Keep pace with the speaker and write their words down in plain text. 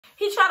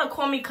He tried to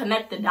call me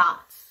connect the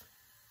dots.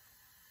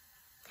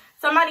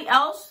 Somebody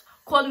else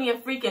called me a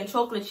freaking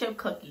chocolate chip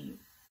cookie.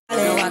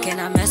 No, I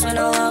cannot mess with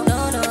no hoe,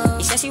 no.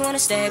 She said she wanna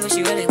stay, but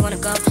she really wanna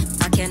go.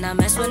 I cannot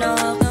mess with no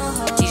hoe,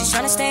 no. She just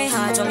tryna stay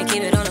high, told me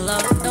keep it on the low.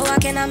 No, I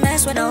cannot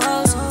mess with no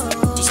hoes.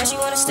 She said she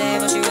wanna stay,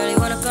 but she really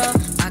wanna go.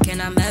 I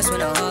cannot mess with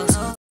no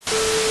hoes.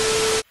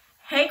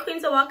 Hey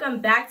queens, and welcome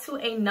back to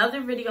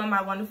another video on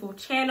my wonderful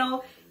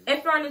channel.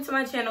 If you're new to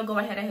my channel, go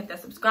ahead and hit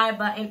that subscribe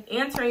button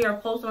and turn your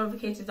post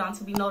notifications on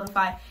to be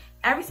notified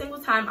every single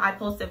time I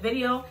post a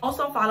video.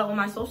 Also follow on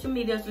my social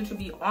medias, which will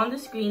be on the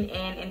screen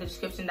and in the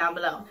description down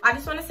below. I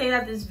just want to say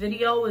that this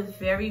video was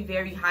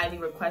very highly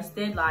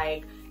requested.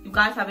 Like, you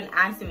guys have been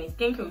asking me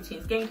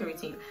skincare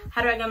routine.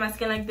 How do I get my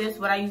skin like this?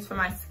 What I use for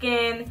my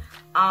skin,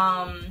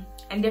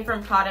 and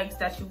different products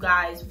that you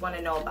guys want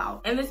to know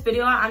about. In this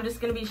video, I'm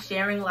just going to be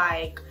sharing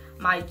like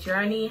my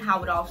journey,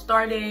 how it all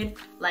started,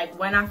 like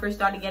when I first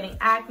started getting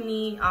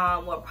acne,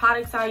 what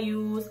products I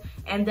use,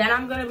 and then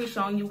I'm going to be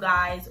showing you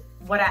guys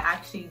what I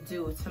actually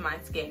do to my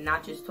skin,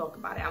 not just talk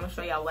about it. I'm gonna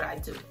show y'all what I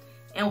do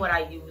and what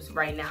I use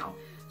right now.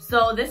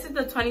 So this is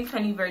the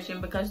 2020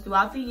 version, because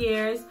throughout the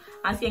years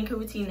my skincare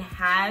routine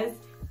has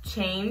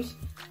changed,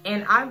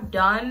 and I've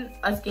done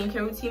a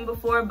skincare routine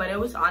before, but it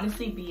was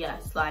honestly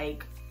BS.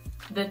 Like,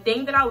 the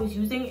thing that I was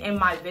using in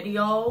my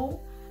video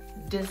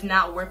does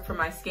not work for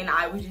my skin.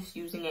 I was just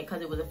using it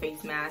because it was a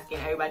face mask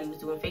and everybody was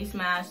doing face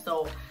masks,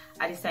 so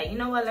I just said, you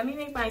know what, let me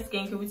make my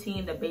skincare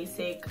routine the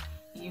basic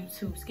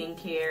YouTube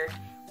skincare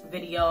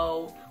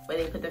video where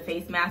they put the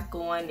face mask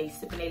on, they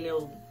sipping their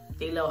little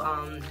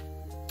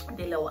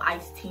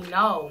iced tea.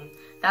 No,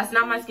 that's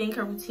not my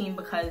skincare routine,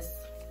 because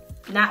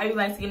not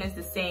everybody's skin is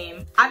the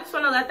same. I just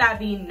want to let that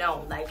be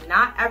known. Like,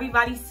 not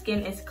everybody's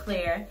skin is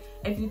clear.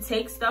 If you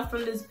take stuff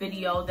from this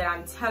video that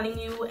I'm telling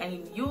you and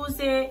you use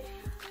it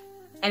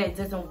and it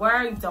doesn't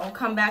work, don't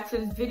come back to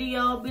this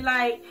video. Be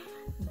like,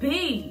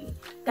 B,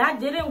 that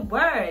didn't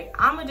work.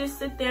 I'ma just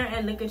sit there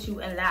and look at you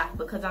and laugh,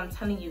 because I'm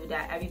telling you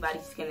that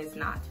everybody's skin is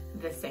not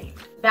the same.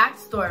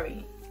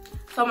 Backstory.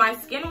 So my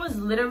skin was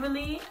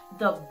literally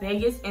the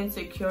biggest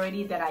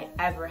insecurity that I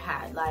ever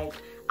had. Like,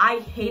 I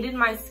hated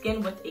my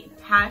skin with a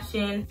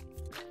passion.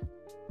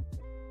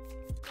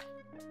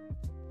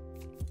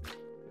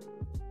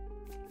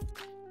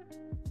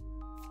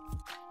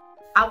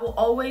 I will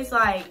always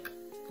like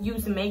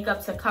use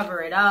makeup to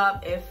cover it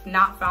up. If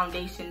not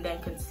foundation,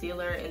 then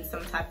concealer in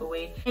some type of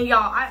way. And y'all,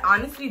 I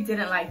honestly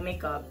didn't like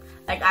makeup.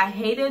 Like, I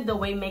hated the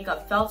way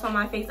makeup felt on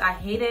my face. I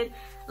hated,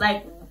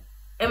 like,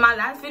 in my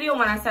last video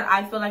when I said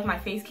I feel like my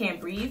face can't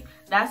breathe,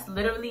 that's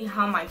literally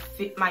how my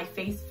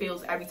face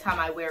feels every time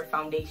I wear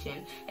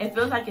foundation. It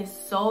feels like it's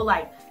so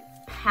like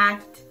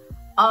packed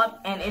up,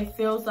 and it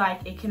feels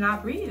like it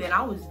cannot breathe. And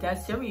I was dead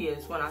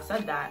serious when I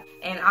said that.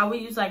 And I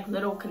would use like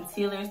little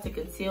concealers to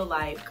conceal,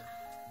 like,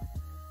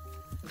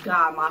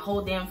 God, my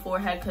whole damn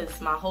forehead,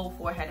 because my whole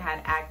forehead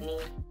had acne.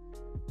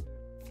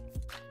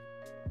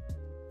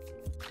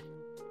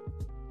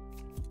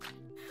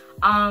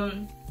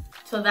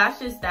 So that's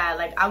just that.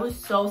 Like, I was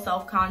so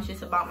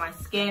self-conscious about my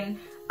skin.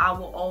 I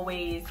will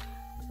always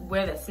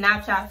wear the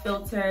Snapchat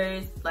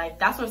filters. Like,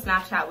 that's when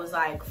Snapchat was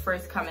like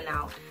first coming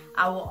out.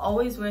 I will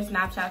always wear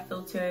Snapchat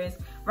filters.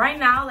 Right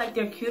now, like,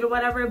 they're cute or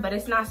whatever, but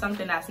it's not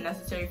something that's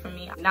necessary for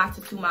me. Not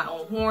to toot my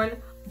own horn,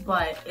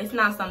 but it's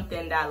not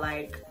something that,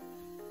 like,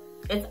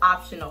 it's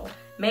optional.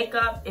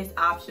 Makeup is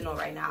optional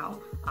right now.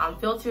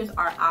 Filters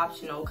are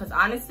optional, because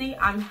honestly,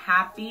 I'm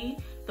happy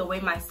the way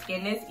my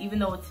skin is. Even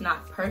though it's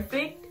not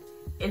perfect,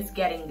 it's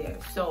getting there.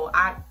 So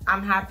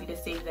I'm happy to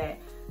say that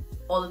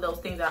all of those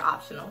things are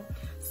optional.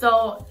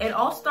 So it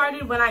all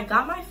started when I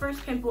got my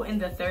first pimple in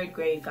the 3rd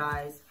grade,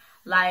 guys.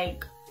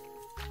 Like,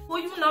 who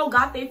you know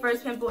got their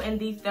first pimple in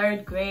the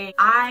 3rd grade?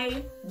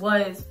 I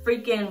was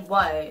freaking,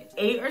 what,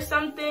 8 or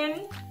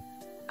something?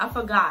 I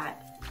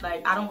forgot.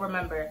 Like, I don't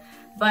remember.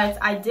 But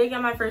I did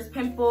get my first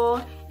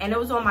pimple, and it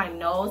was on my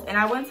nose. And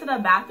I went to the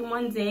bathroom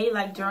one day,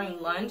 like during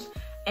lunch,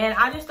 and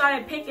I just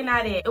started picking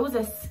at it. It was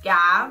a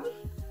scab.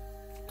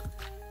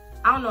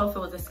 I don't know if it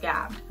was a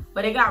scab,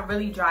 but it got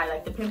really dry.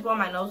 Like, the pimple on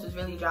my nose was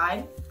really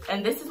dry.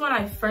 And this is when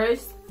I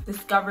first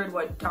discovered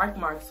what dark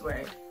marks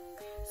were.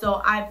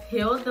 So I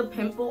peeled the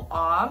pimple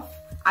off.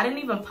 I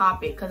didn't even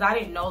pop it, because I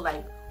didn't know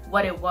like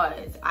what it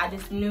was. I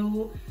just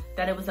knew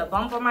that it was a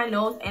bump on my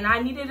nose, and I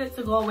needed it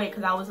to go away,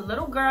 because I was a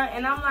little girl,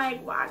 and I'm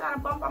like, well, I got a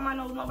bump on my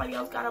nose. Nobody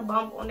else got a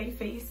bump on their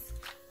face,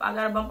 but I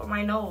got a bump on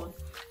my nose.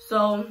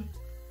 So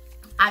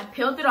I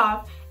peeled it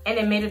off, and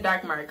it made a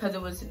dark mark because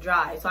it was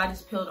dry. So I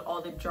just peeled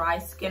all the dry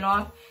skin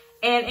off,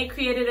 and it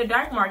created a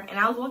dark mark, and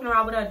I was walking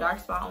around with a dark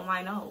spot on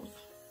my nose.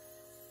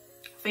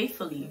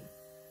 Faithfully.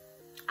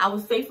 I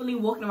was faithfully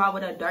walking around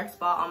with a dark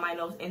spot on my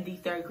nose in the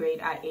 3rd grade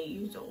at 8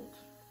 years old.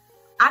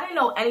 I didn't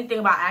know anything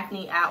about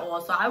acne at all,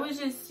 so I was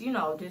just, you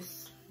know,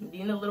 just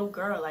being a little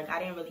girl. Like, I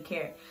didn't really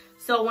care.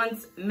 So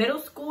once middle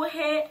school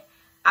hit,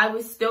 I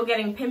was still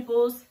getting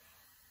pimples,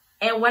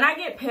 and when I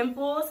get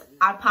pimples,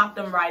 I pop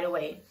them right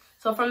away.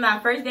 So from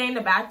that first day in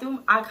the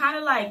bathroom, I kind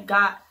of like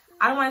got,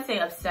 I don't want to say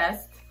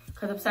obsessed,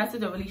 because obsessed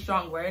is a really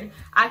strong word.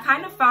 I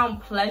kind of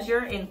found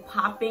pleasure in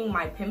popping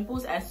my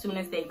pimples as soon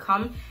as they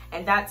come,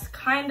 and that's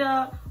kind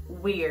of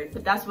weird,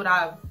 but that's what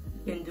I've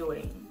been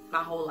doing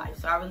my whole life,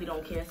 so I really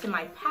don't care. It's in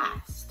my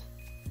past.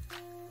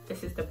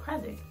 This is the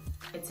present.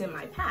 It's in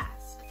my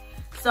past.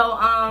 So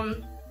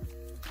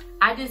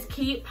I just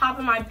keep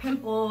popping my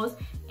pimples,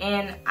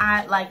 and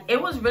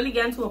it was really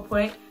getting to a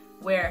point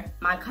where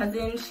my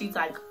cousin, she's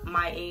like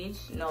my age,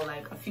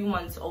 like a few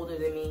months older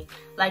than me,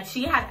 like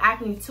she had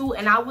acne too,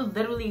 and I would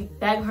literally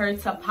beg her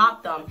to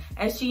pop them,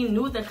 and she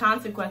knew the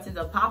consequences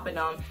of popping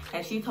them,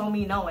 and she told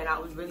me no, and I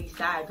was really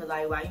sad because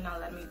like, why you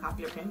not letting me pop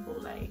your pimple?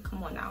 Like,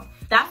 come on now.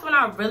 That's when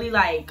I really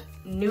like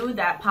knew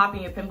that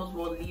popping your pimples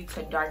will lead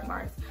to dark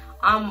marks.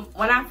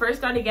 When I first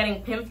started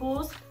getting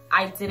pimples,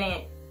 I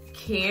didn't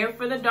care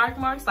for the dark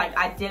marks. Like,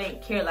 I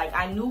didn't care. Like,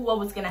 I knew what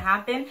was gonna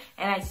happen,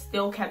 and I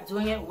still kept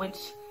doing it, which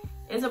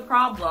is a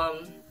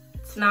problem.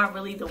 It's not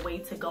really the way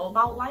to go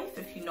about life.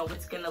 If you know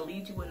it's gonna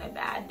lead you in a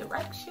bad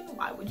direction,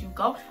 why would you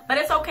go? But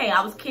it's okay.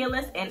 I was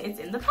careless, and it's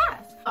in the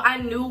past. I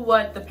knew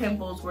what the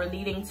pimples were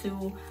leading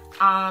to.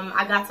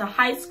 I got to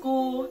high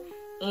school,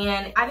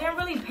 and I didn't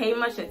really pay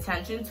much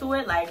attention to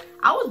it. Like,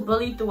 I was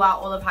bullied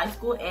throughout all of high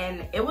school,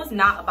 and it was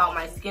not about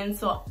my skin,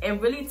 so it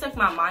really took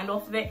my mind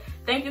off of it.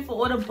 Thank you for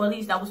all the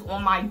bullies that was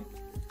on my...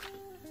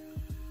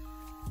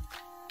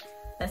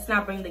 Let's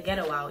not bring the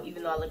ghetto out,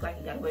 even though I look like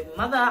a ghetto baby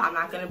mother. I'm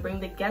not gonna bring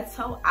the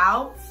ghetto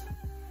out.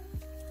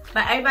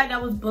 But everybody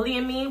that was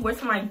bullying me, where's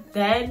to my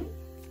bed?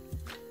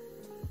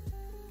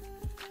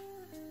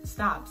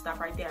 Stop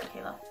right there,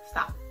 Kayla,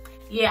 stop.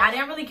 Yeah, I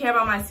didn't really care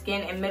about my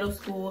skin in middle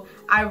school.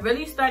 I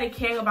really started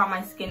caring about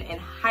my skin in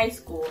high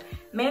school.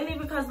 Mainly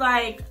because,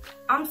 like,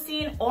 I'm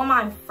seeing all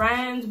my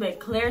friends with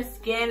clear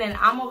skin, and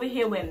I'm over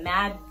here with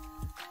mad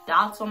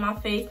dots on my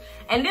face.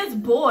 And this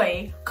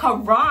boy,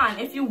 Karan,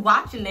 if you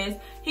watching this,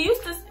 he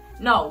used to,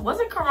 no, was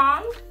it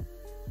Karan?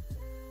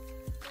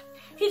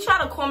 He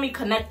tried to call me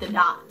Connect the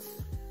Dots.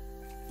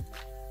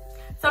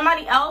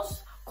 Somebody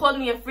else called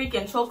me a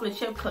freaking chocolate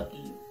chip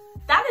cookie.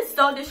 That is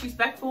so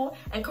disrespectful.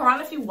 And Karan,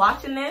 if you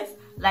watching this,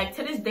 like,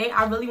 to this day,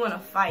 I really want to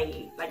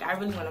fight. Like, I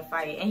really want to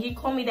fight. And he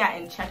called me that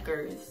in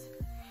Checkers.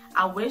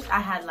 I wish I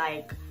had,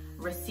 like,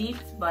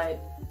 receipts, but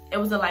it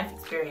was a life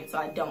experience, so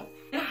I don't.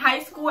 In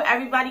high school,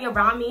 everybody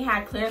around me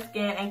had clear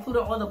skin,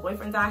 including all the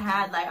boyfriends I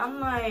had. Like, I'm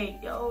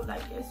like, yo,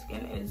 like, your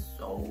skin is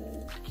so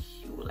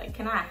cute. Like,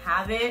 can I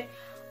have it?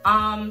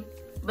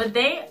 But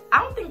I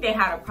don't think they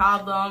had a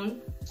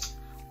problem.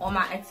 All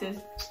my exes,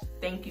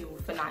 thank you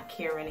for not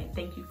caring, and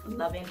thank you for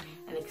loving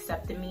and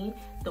accepting me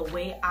the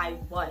way I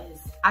was.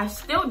 I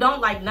still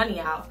don't like none of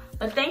y'all,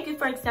 but thank you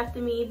for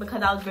accepting me,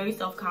 because I was very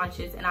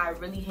self-conscious and I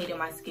really hated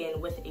my skin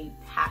with a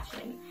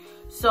passion.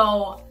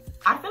 So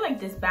I feel like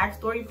this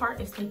backstory part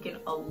is taking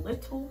a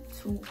little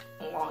too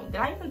long.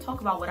 Did I even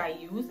talk about what I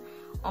use?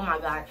 Oh my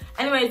god.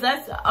 Anyways,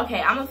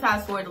 okay, I'm gonna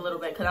fast forward a little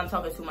bit because I'm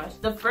talking too much.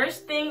 The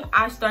first thing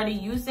I started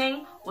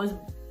using was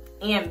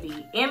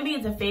Ambi. Ambi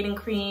is a fading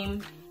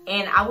cream,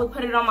 and I would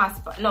put it on my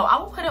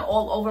I would put it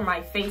all over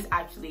my face,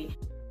 actually.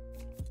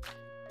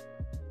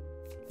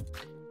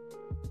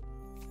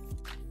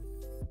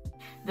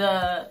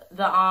 The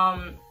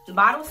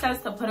bottle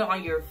says to put it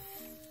on your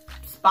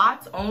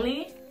spots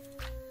only.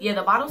 Yeah,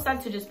 the bottle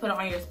said to just put it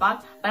on your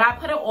spots, but I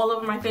put it all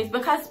over my face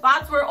because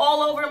spots were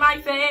all over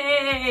my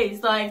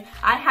face. Like,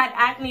 I had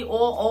acne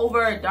all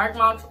over, dark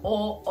marks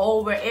all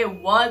over. It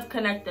was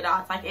connected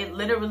dots. Like, it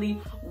literally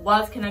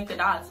was connected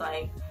dots.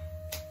 Like,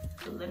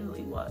 it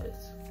literally was.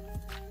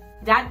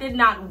 That did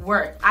not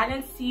work. I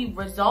didn't see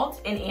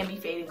results in Ambi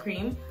Fading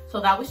Cream, so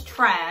that was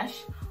trash.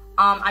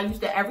 I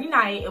used it every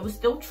night. It was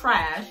still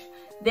trash.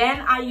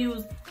 Then I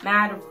used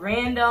mad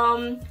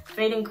random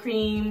fading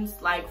creams,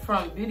 like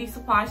from beauty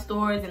supply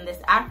stores and this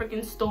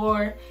African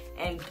store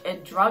and a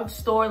drug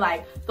store.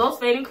 Like, those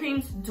fading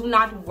creams do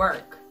not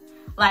work.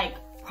 Like,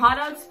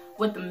 products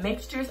with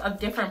mixtures of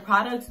different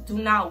products do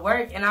not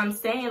work. And I'm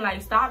saying,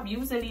 like, stop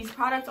using these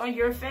products on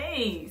your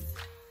face.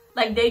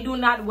 Like, they do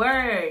not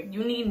work.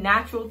 You need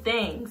natural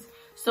things.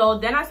 So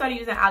then I started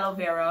using aloe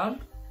vera.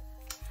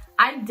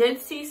 I did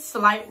see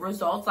slight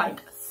results, like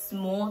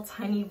small,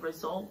 tiny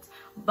results,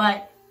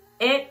 but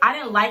I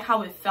didn't like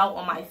how it felt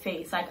on my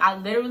face. Like, I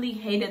literally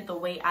hated the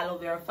way aloe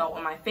vera felt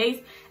on my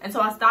face, and so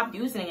I stopped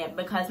using it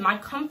because my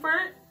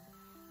comfort,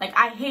 like,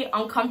 I hate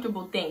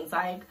uncomfortable things.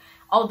 Like,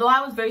 although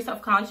I was very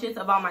self-conscious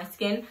about my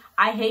skin,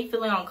 I hate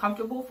feeling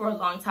uncomfortable for a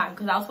long time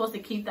because I was supposed to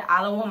keep the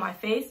aloe on my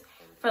face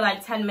for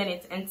like 10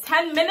 minutes, and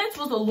 10 minutes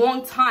was a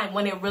long time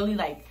when it really,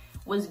 like,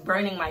 was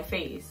burning my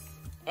face.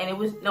 And it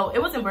was, no,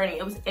 it wasn't burning,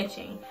 it was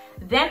itching.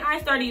 Then I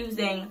stopped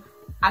using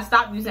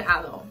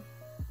aloe.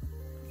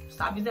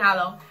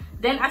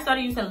 Then I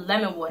started using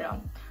lemon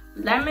water.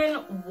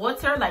 Lemon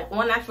water, like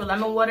all natural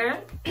lemon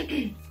water.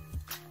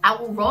 I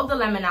will roll the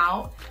lemon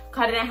out,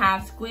 cut it in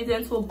half, squeeze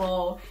it into a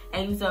bowl,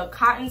 and use a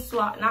cotton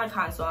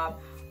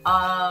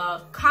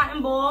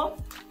ball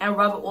and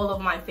rub it all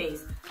over my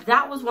face.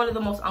 That was one of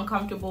the most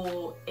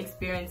uncomfortable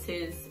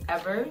experiences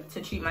ever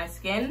to treat my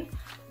skin.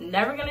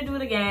 Never gonna do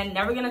it again.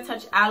 Never gonna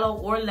touch aloe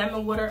or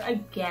lemon water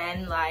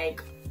again.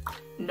 Like,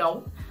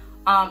 No.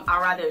 I'd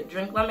rather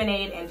drink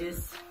lemonade and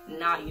just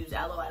not use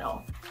aloe at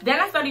all. Then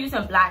I started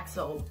using black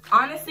soap.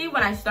 Honestly,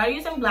 when I started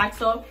using black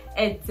soap,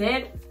 it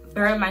did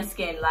burn my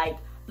skin. Like,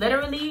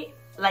 literally,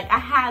 like, I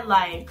had,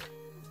 like,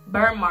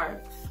 burn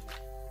marks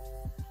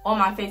on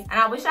my face. And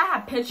I wish I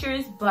had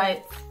pictures,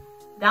 but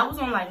that was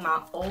on, like,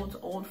 my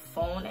old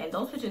phone. And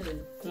those pictures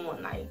is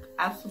gone, like,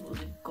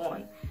 absolutely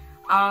gone.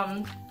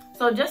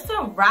 So just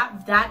to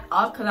wrap that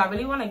up, because I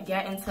really want to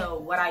get into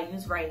what I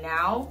use right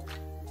now.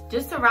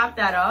 Just to wrap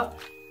that up,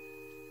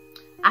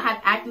 I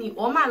had acne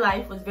all my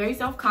life, was very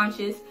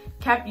self-conscious,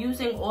 kept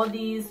using all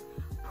these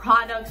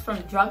products from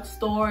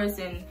drugstores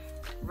and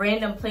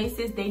random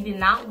places. They did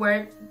not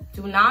work.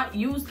 Do not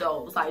use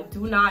those. Like,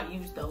 do not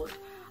use those.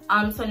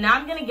 So now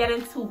I'm gonna get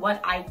into what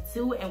I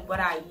do and what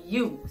I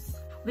use.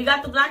 We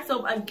got the black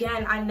soap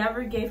again. I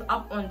never gave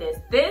up on this.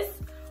 This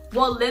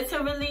will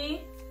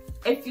literally,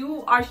 if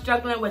you are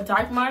struggling with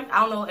dark marks, I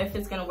don't know if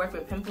it's gonna work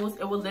with pimples.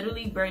 It will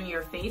literally burn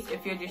your face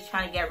if you're just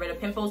trying to get rid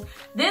of pimples.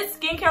 This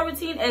skincare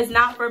routine is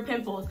not for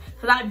pimples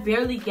because I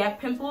barely get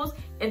pimples.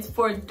 It's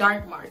for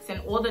dark marks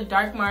and all the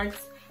dark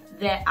marks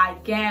that I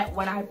get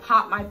when I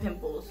pop my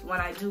pimples, when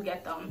I do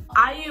get them.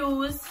 I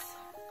use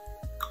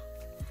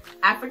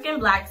African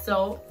black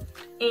soap,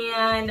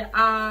 and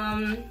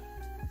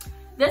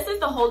this is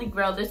the holy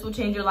grail. This will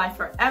change your life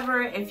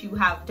forever if you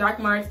have dark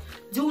marks.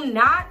 Do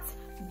not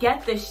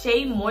get the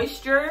Shea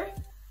Moisture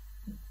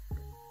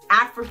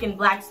African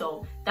black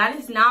soap. That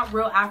is not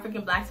real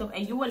African black soap,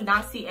 and you will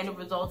not see any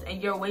results,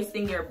 and you're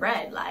wasting your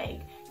bread.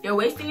 Like, you're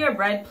wasting your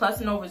bread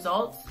plus no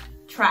results.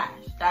 Trash.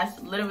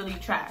 That's literally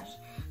trash.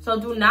 So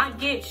do not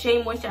get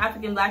Shea Moisture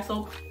African black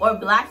soap or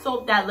black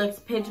soap that looks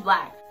pitch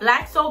black.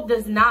 Black soap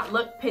does not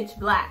look pitch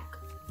black.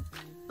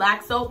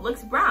 Black soap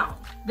looks brown.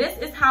 This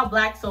is how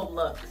black soap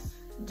looks.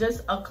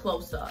 Just a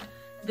close-up.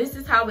 This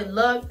is how it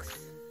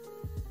looks.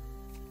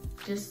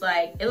 Just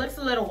like, it looks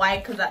a little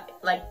white because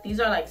like these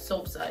are like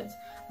soap suds,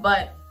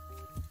 but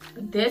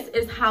this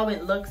is how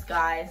it looks,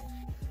 guys.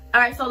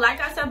 All right, so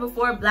like I said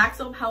before, black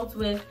soap helps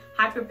with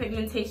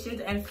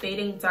hyperpigmentations and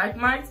fading dark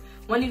marks.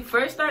 When you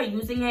first start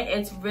using it,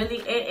 it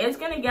is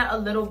gonna get a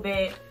little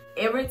bit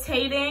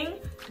irritating,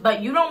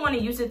 but you don't want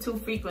to use it too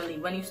frequently.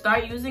 When you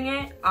start using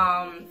it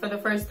for the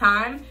first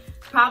time,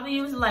 probably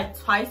use it like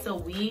twice a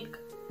week.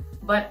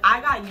 But I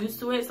got used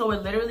to it, so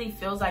it literally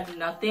feels like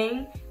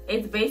nothing.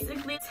 It's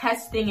basically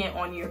testing it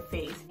on your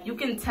face. You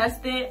can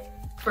test it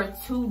for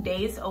 2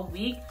 days a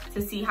week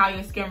to see how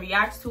your skin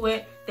reacts to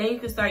it. Then you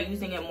can start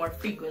using it more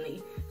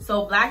frequently.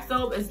 So black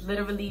soap is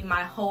literally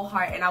my whole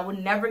heart, and I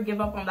would never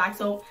give up on black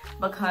soap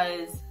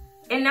because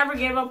it never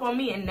gave up on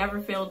me and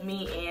never failed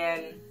me.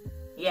 And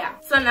yeah,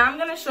 so now I'm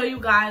gonna show you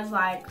guys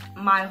like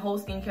my whole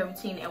skincare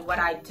routine and what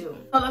I do.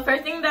 So the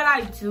first thing that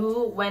I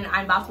do when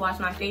I'm about to wash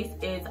my face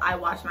is I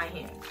wash my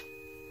hands.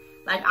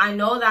 Like, I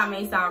know that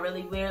may sound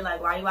really weird,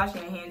 like, why are you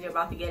washing your hands? You're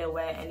about to get it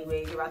wet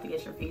anyways. You're about to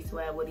get your face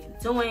wet. What are you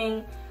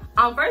doing?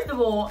 First of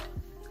all,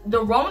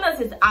 the Ronas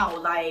is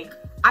out. Like,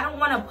 I don't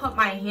want to put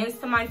my hands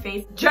to my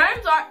face.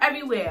 Germs are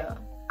everywhere.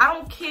 I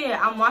don't care.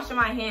 I'm washing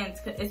my hands,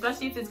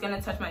 especially if it's going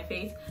to touch my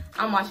face.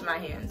 I'm washing my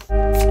hands.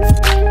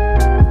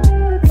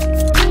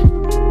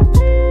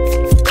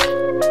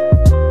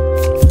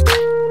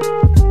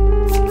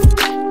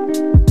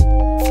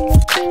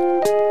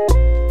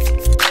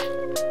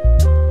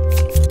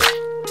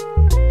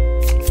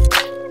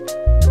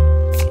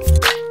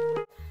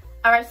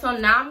 Alright, so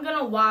now I'm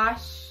gonna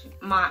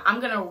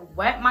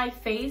wet my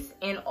face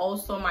and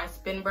also my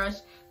spin brush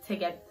to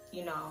get,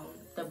 you know,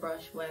 the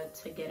brush wet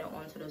to get it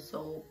onto the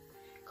soap,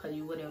 because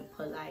you wouldn't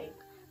put like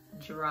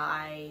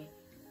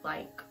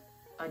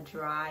a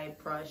dry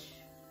brush.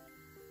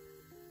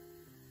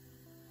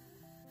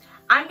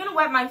 I'm gonna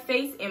wet my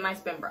face and my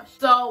spin brush.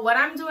 So what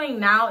I'm doing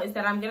now is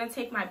that I'm gonna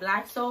take my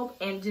black soap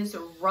and just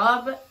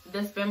rub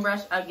the spin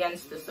brush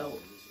against the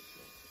soap.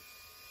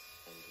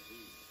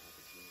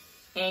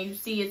 And you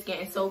see it's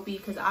getting soapy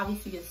because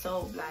obviously it's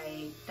soap,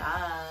 like,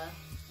 duh.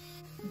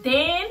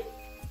 Then,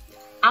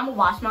 I'm gonna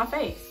wash my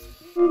face.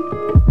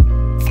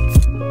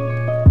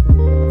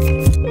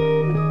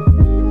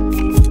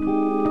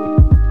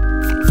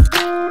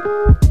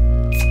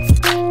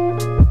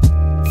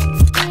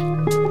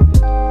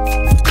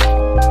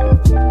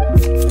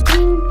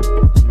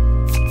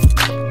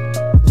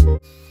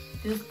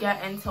 Just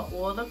get into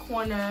all the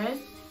corners.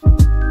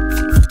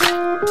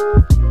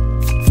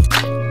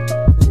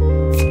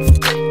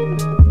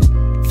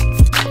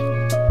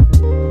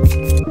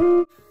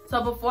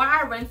 So before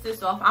I rinse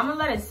this off, I'm gonna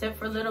let it sit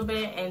for a little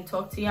bit and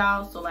talk to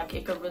y'all so like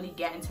it could really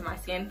get into my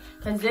skin,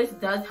 because this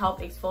does help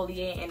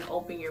exfoliate and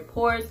open your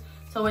pores.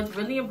 So it's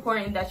really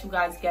important that you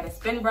guys get a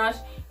spin brush.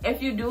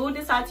 If you do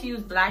decide to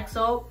use black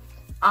soap,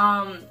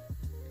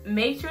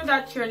 make sure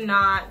that you're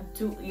not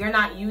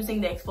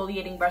using the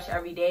exfoliating brush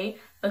every day,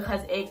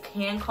 because it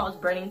can cause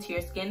burning to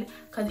your skin.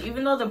 Because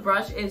even though the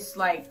brush is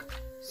like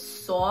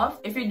soft,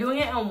 if you're doing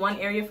it in one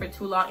area for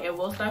too long, it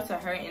will start to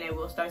hurt and it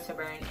will start to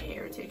burn and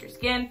irritate your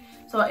skin.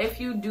 So if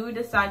you do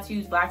decide to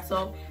use black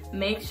soap,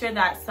 make sure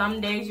that some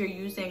days you're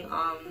using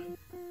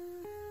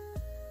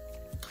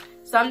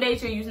some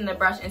days you're using the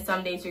brush and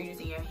some days you're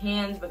using your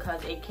hands,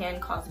 because it can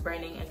cause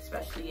burning,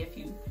 especially if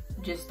you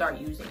just start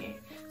using it.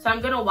 So I'm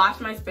gonna wash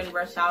my spin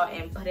brush out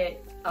and put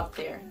it up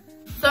there.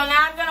 So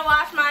now I'm gonna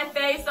wash my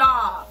face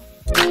off.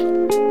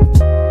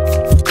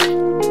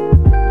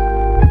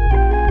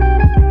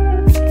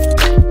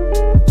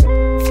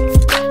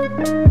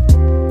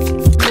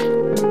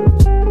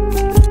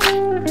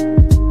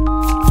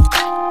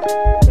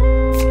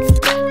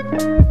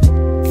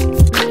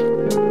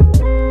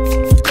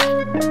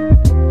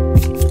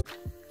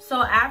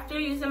 So after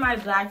using my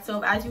black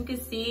soap, as you can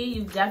see,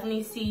 you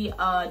definitely see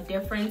a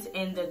difference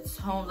in the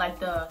tone, like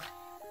the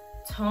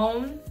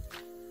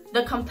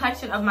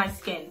complexion of my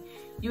skin.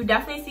 You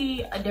definitely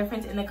see a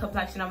difference in the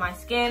complexion of my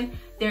skin.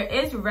 There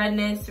is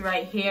redness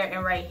right here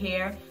and right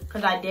here,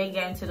 because I did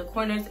get into the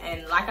corners,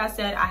 and like I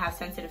said, I have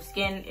sensitive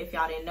skin. If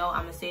y'all didn't know,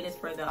 I'm gonna say this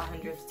for the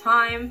 100th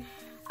time.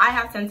 I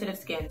have sensitive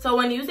skin. So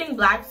when using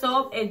black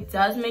soap, it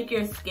does make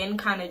your skin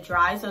kind of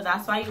dry, so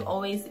that's why you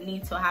always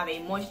need to have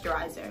a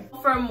moisturizer.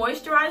 For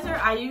moisturizer,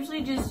 I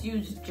usually just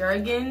use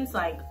Jergens,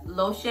 like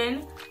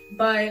lotion,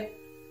 but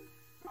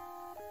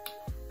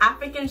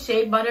African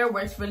shea butter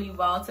works really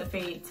well to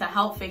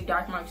help fade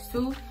dark marks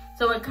too.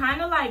 So it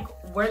kind of like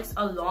works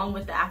along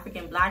with the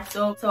African black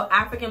soap. So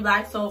African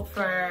black soap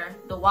for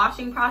the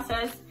washing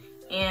process,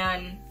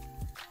 and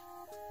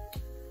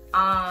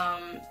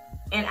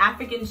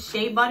African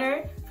shea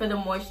butter for the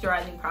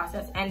moisturizing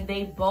process, and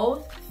they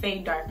both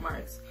fade dark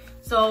marks.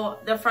 So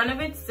the front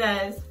of it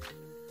says,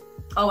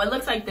 oh, it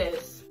looks like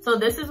this. So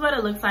this is what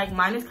it looks like.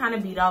 Mine is kind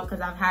of beat up because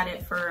I've had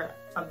it for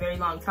a very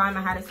long time.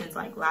 I had it since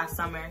like last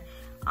summer.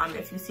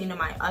 If you've seen in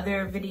my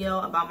other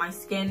video about my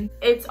skin.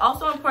 It's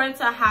also important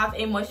to have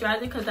a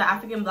moisturizer because the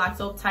African black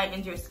soap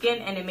tightens your skin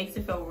and it makes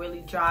it feel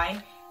really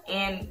dry.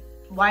 And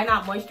why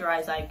not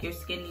moisturize? Like, your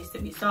skin needs to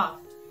be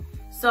soft.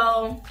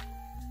 So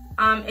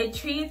it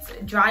treats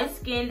dry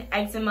skin,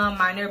 eczema,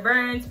 minor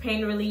burns,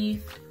 pain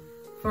relief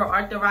for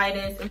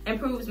arthritis,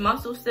 improves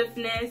muscle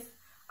stiffness,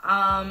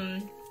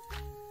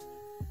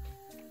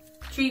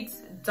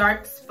 treats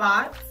dark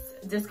spots,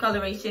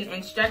 discoloration,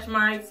 and stretch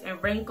marks,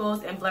 and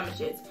wrinkles, and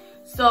blemishes.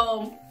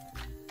 So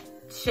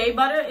shea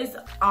butter is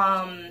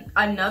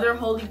another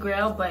holy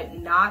grail, but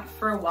not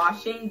for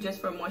washing, just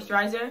for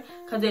moisturizer,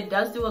 because it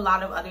does do a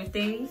lot of other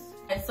things.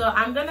 And so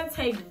I'm gonna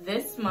take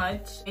this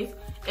much. It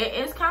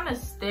is kind of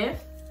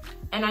stiff,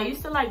 and I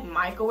used to like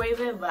microwave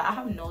it, but I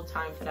have no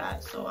time for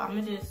that. So I'm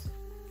gonna just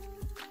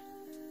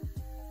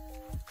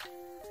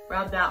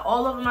rub that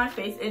all over my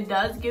face. It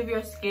does give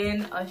your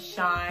skin a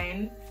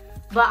shine,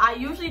 but I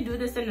usually do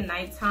this in the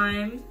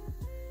nighttime.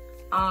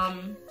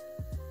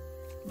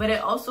 But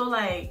it also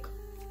like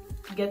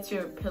gets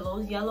your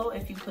pillows yellow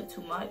if you put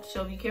too much,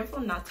 so be careful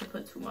not to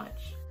put too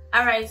much.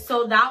 All right,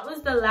 so that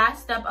was the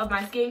last step of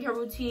my skincare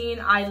routine.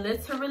 I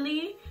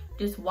literally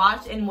just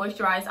wash and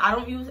moisturize. I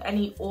don't use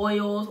any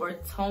oils or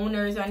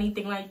toners or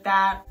anything like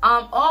that.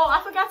 Oh,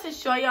 I forgot to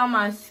show y'all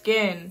my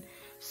skin.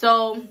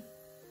 So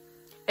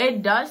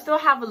it does still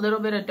have a little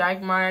bit of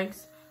dark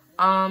marks,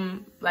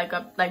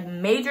 like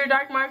major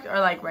dark marks, or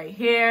like right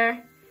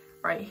here,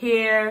 right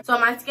here. So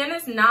my skin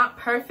is not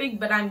perfect,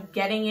 but I'm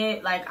getting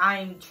it. Like,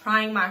 I'm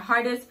trying my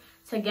hardest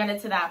to get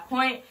it to that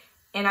point,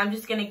 and I'm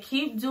just gonna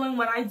keep doing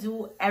what I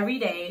do every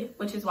day,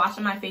 which is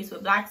washing my face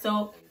with black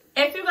soap.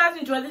 If you guys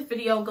enjoyed this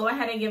video, go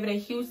ahead and give it a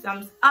huge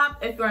thumbs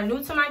up. If you are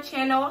new to my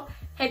channel,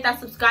 hit that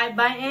subscribe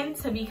button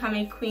to become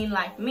a queen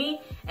like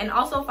me, and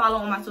also follow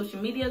on my social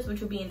medias,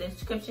 which will be in the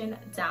description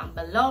down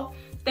below.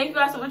 Thank you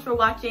guys so much for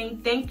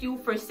watching. Thank you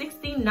for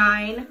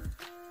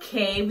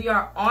 69K. We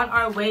are on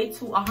our way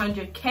to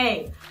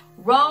 100K.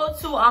 Road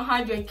to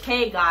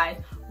 100K, guys.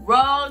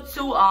 Road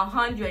to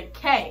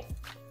 100K.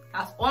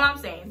 That's all I'm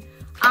saying.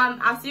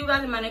 I'll see you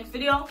guys in my next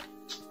video.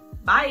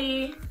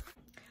 Bye.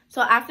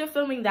 So after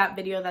filming that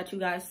video that you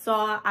guys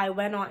saw, I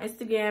went on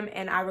Instagram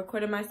and I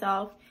recorded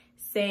myself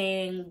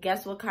saying,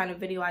 guess what kind of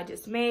video I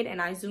just made,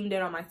 and I zoomed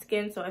in on my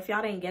skin. So if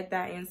y'all didn't get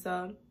that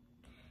answer,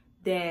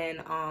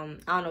 then I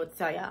don't know what to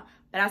tell y'all.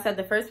 But I said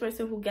the first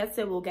person who gets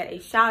it will get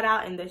a shout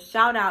out, and the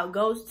shout out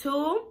goes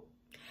to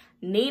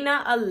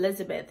Nina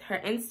Elizabeth.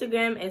 Her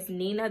Instagram is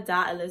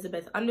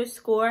nina.elizabeth_,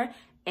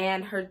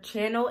 and her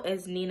channel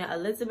is Nina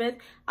Elizabeth.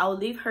 I will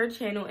leave her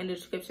channel in the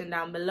description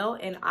down below,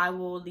 and I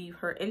will leave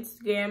her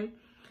Instagram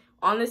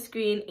on the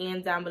screen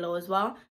and down below as well.